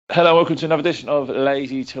Hello, welcome to another edition of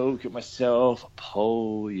Lazy Talk. With myself,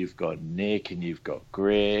 Paul, you've got Nick, and you've got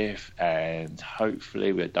Griff, and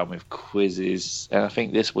hopefully we're done with quizzes. And I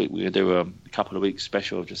think this week we're going to do a couple of weeks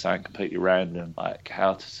special of just something completely random, like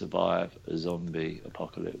how to survive a zombie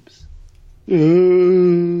apocalypse. Helps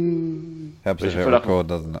if it record,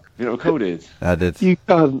 doesn't it? You not recorded? I did. You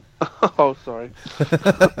can't. Oh, sorry.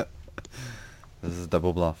 This is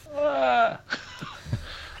double bluff.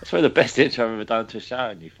 That's probably the best intro I've ever done to a show,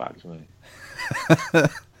 and you fucked me.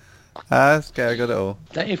 That's okay, I got it all.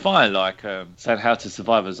 Don't you find, like, saying how to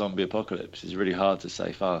survive a zombie apocalypse is really hard to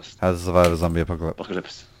say fast? How to survive a zombie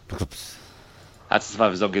apocalypse. Apocalypse. How to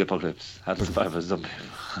survive a zombie apocalypse. How to survive a zombie.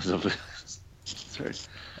 It's very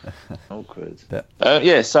awkward.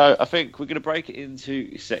 Yeah. So I think we're going to break it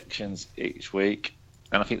into sections each week.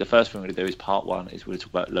 And I think the first thing we're going to do is part one is we're going to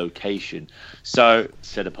talk about location. So,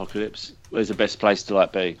 said apocalypse, where's the best place to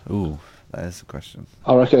be? Ooh, that is the question.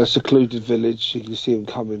 I reckon a secluded village. You can see them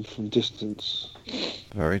coming from distance.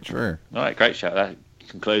 Very true. All right, great shout. That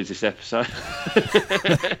concludes this episode.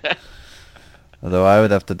 Although I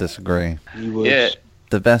would have to disagree. You would. Yeah.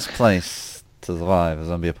 The best place to survive a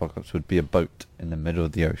zombie apocalypse would be a boat in the middle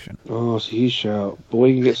of the ocean. Oh, it's a huge shout. But where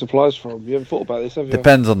you can get supplies from? You haven't thought about this, have you?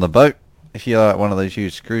 Depends on the boat. If you're like one of those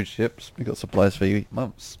huge cruise ships, we got supplies for you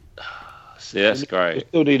months. See, that's You great.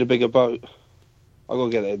 still need a bigger boat. I gotta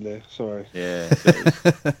get it in there. Sorry. Yeah.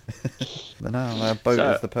 But no, a boat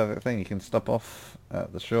is the perfect thing. You can stop off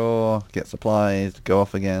at the shore, get supplies, go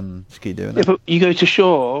off again, just keep doing Yeah, it. but you go to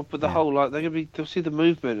shore, but the Yeah. whole they'll see the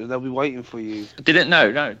movement and they'll be waiting for you. Didn't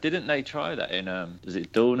they try that in was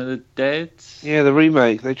it Dawn of the Dead? Yeah, the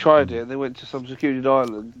remake. They tried it and they went to some secluded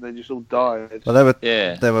island and they just all died. Well,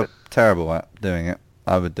 Yeah. they were terrible at doing it.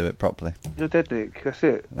 I would do it properly. You're dead, Nick. That's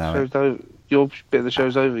it. No, Show's over. Your bit of the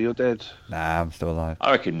show's over. You're dead. Nah, I'm still alive.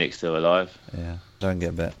 I reckon Nick's still alive. Yeah, don't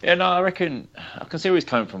get bit. Yeah, no, I reckon I can see where he's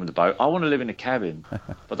coming from with the boat. I want to live in a cabin, but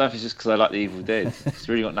I don't know if it's just because I like the Evil Dead. It's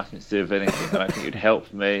really got nothing to do with anything. I don't think it'd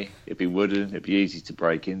help me. It'd be wooden. It'd be easy to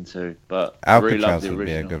break into. But I really love Alcatraz the would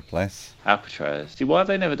be a original. good place. Alcatraz. See, why have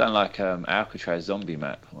they never done like Alcatraz zombie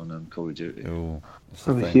map on Call of Duty? Ooh, that's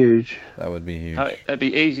the That'd be thing. huge. That would be huge. It'd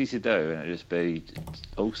be easy to do, and it'd just be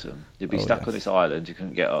awesome. You'd be Oh, stuck yes. on this island you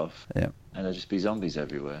couldn't get off. Yeah. And there'd just be zombies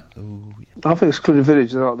everywhere. Ooh, I think secluded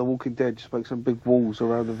village is like The Walking Dead. Just make some big walls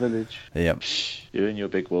around the village. yeah. Shh, you and your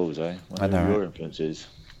big walls, eh? I know, Your right? influences.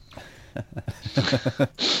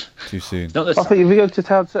 Too soon. It's not the I think if you go to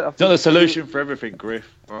town centre, It's not the solution for everything, Griff.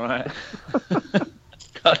 All right,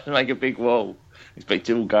 can't make a big wall. Expect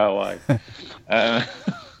it all go away. I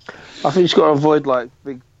think you just got to avoid like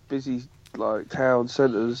big, busy like town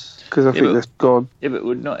centres because I think but- that's gone. Yeah, but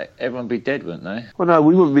would not everyone be dead, wouldn't they? Well, no,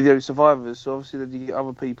 we wouldn't be the only survivors. So obviously, then you get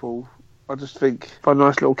other people. I just think find a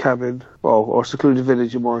nice little cabin, well, or a secluded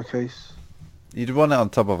village in my case. You'd want it on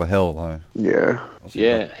top of a hill, though. Yeah.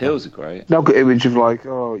 Yeah, hills are great. Now I've got an image of like,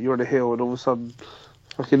 oh, you're on a hill and all of a sudden,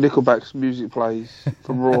 fucking Nickelback's music plays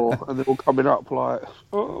from Raw, and they're all coming up like,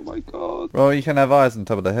 oh my god. Well, you can have eyes on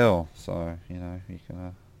top of the hill, so, you know, you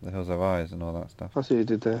can the hills have eyes and all that stuff. I see what you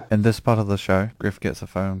did there. In this part of the show, Griff gets a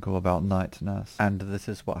phone call about night nurse, and this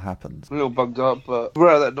is what happens. I'm a little bugged up, but we're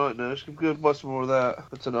out of that night nurse. We're going to buy some more of that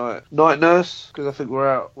for tonight. Night nurse, because I think we're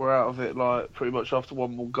out of it like pretty much after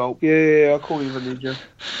one more gulp. Yeah, I'll call you if I need you.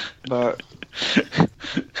 But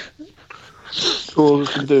all we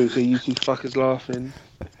can do is hear you two fuckers laughing.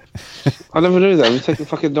 I never knew that. We take a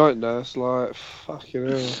fucking night nurse, like fucking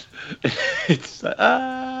hell. It's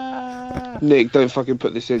like, Nick, don't fucking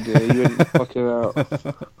put this in there. You ain't fucking out.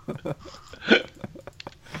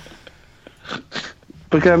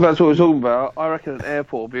 But going back to what we were talking about, I reckon an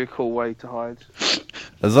airport would be a cool way to hide.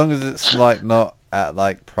 As long as it's, like, not at,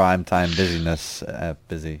 like, prime time busyness,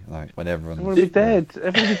 busy, like, when Everyone everyone's... would be dead.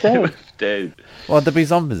 Everyone would be dead. dead. Well, there'd be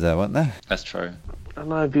zombies there, wouldn't there? That's true. I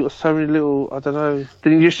know, but you've got so many little, I don't know.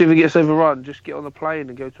 Then you just, if it gets overrun, just get on the plane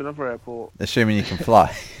and go to another airport. Assuming you can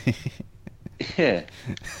fly. Yeah.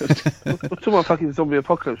 We're talking about fucking zombie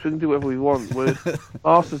apocalypse. We can do whatever we want. We're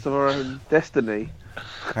masters of our own destiny.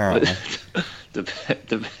 Apparently.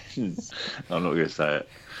 Depends. I'm not going to say it.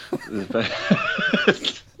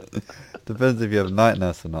 Depends. Depends if you have a night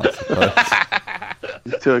nurse or not, I suppose.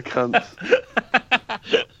 You two are cunts.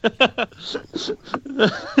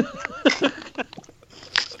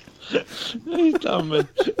 He's dumb, man.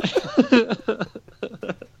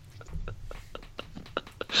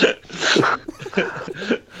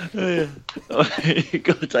 You've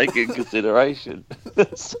got to take it in consideration.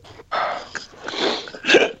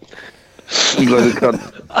 You guys are cunts.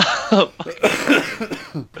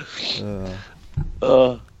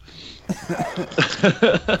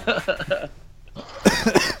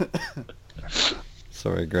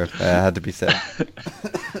 Sorry, Griff. It had to be said.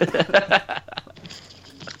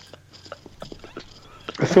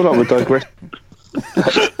 I feel like we're digressing.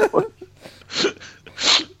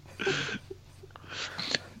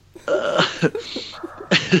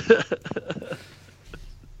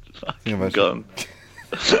 I'm gone.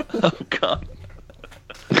 I'm gone.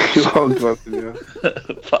 You are gone, yeah.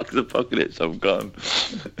 Fuck the apocalypse, I'm gone.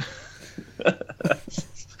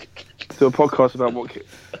 Do a podcast about what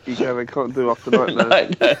you can and can't do after night now.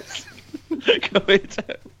 Night nurse.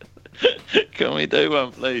 Can we do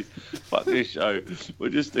one, please? Fuck this show.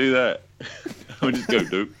 We'll just do that. We'll just go,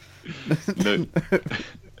 nope. Nope.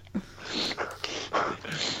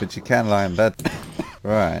 But you can lie in bed.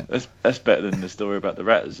 Right. That's better than the story about the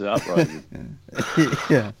rats uprising.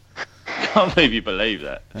 Yeah. Can't believe you believe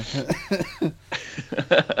that.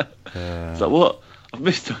 It's like, what? I've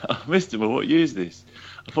missed him. Well, what year is this?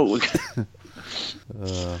 I thought we're...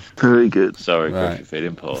 Very good. Sorry, Right. Griff, you're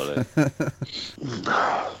feeling poorly.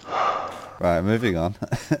 Right, moving on.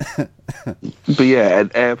 But yeah,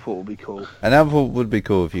 an airport would be cool. An airport would be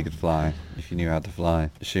cool if you could fly. If you knew how to fly.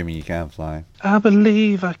 Assuming you can fly. I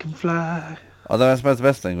believe I can fly. Although I suppose the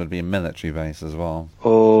best thing would be a military base as well.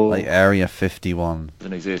 Or Like Area 51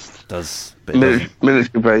 Doesn't exist. does. But it doesn't.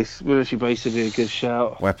 military base. Military base would be a good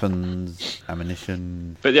shout. Weapons,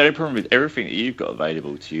 ammunition. But the only problem with everything that you've got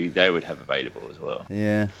available to you, they would have available as well.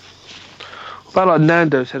 Yeah. About like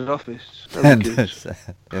Nando's head office. And That'd be good.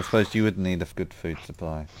 I suppose you would need a good food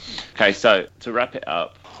supply. Okay, so to wrap it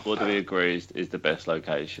up, what do we agree is the best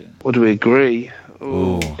location? What do we agree?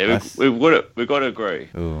 Ooh. Yeah, That's- we've got to agree.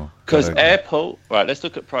 Ooh. Because gotta- airport, right, let's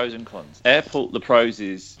look at pros and cons. Airport, the pros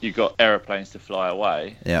is you've got aeroplanes to fly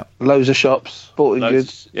away. Yeah. Loads of shops, sporting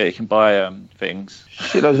goods, Yeah, you can buy things.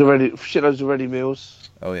 shitloads of ready meals.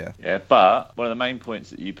 Oh yeah. Yeah, but one of the main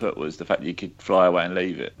points that you put was the fact that you could fly away and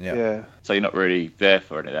leave it. Yeah. Yeah. So you're not really there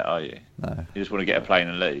for any of that, are you? No. You just want to get a plane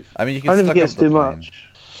and leave. I mean, you I can don't think stock it up gets the too plane. much.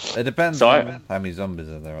 It depends So on how many zombies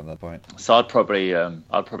are there at that point. So I'd probably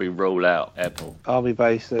rule out airport. Army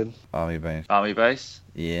base then. Army base. Army base.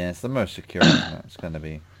 Yeah, it's the most secure. Isn't it? It's going to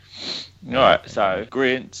be. All right, so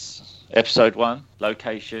Grants, episode 1,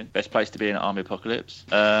 location, best place to be in an army apocalypse.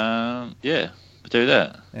 Yeah, we'll do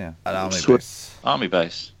that. Yeah. An army Sweet. base. Army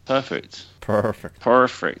base, perfect.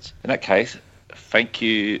 Perfect. In that case, thank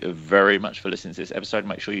you very much for listening to this episode.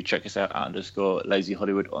 Make sure you check us out at _Lazy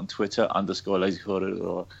Hollywood on Twitter, _Lazy Hollywood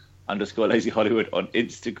or _Lazy Hollywood on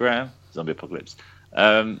Instagram. Zombie apocalypse.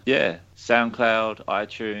 Yeah, SoundCloud,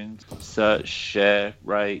 iTunes, search, share,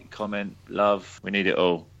 rate, comment, love. We need it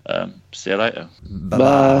all. See you later.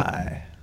 Bye.